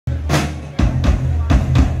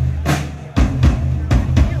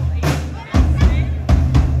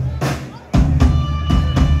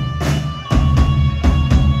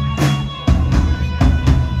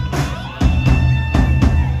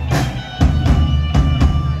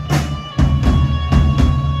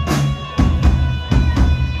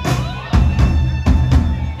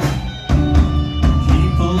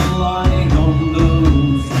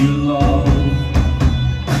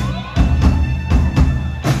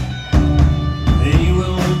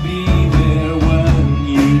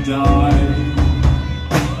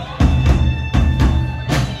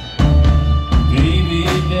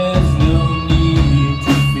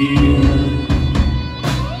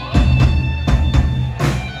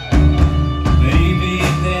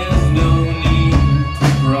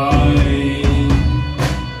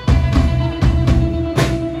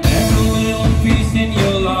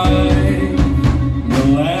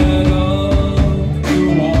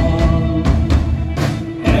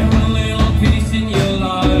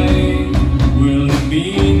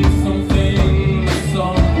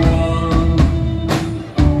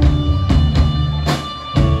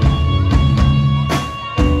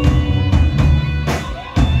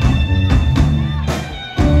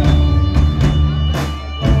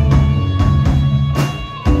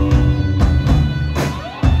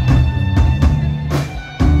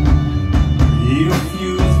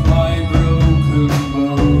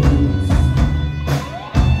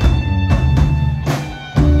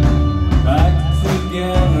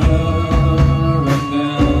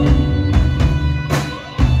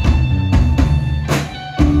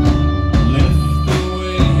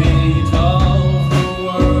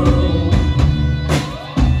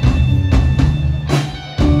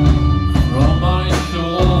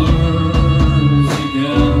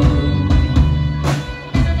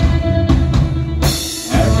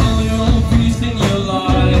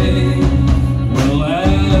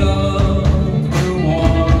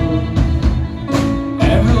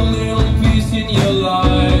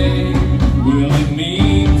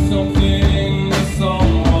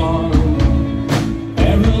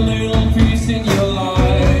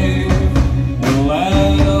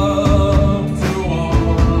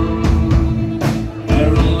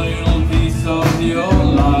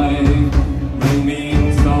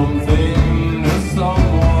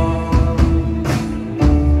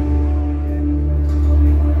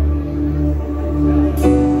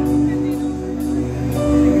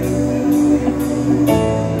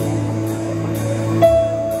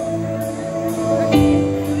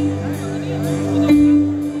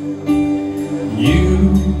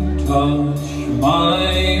You touch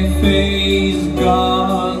my face,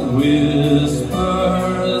 God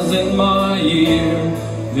whispers in my ear.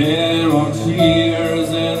 There are tears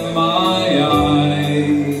in my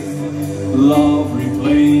eyes. Love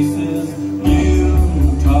replaces you.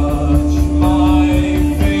 Touch my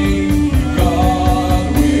face, God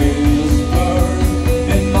whispers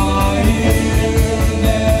in my ear.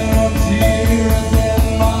 There are tears in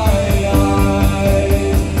my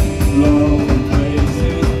eyes. Love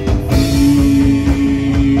replaces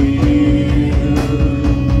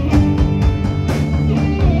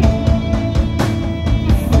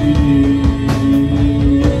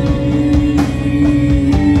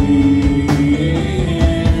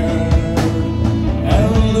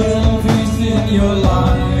your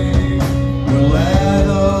life will add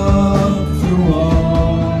up to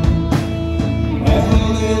one. Every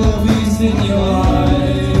little piece in your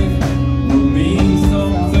life will mean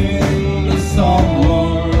something to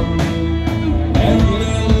someone. Every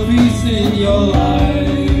little piece in your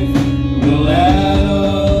life will add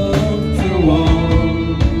up to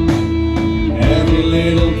one. Every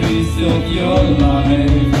little piece of your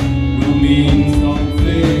life will mean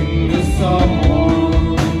something to someone.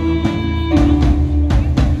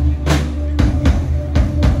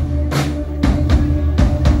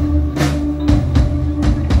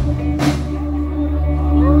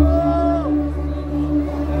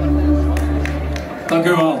 Dank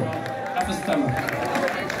u wel.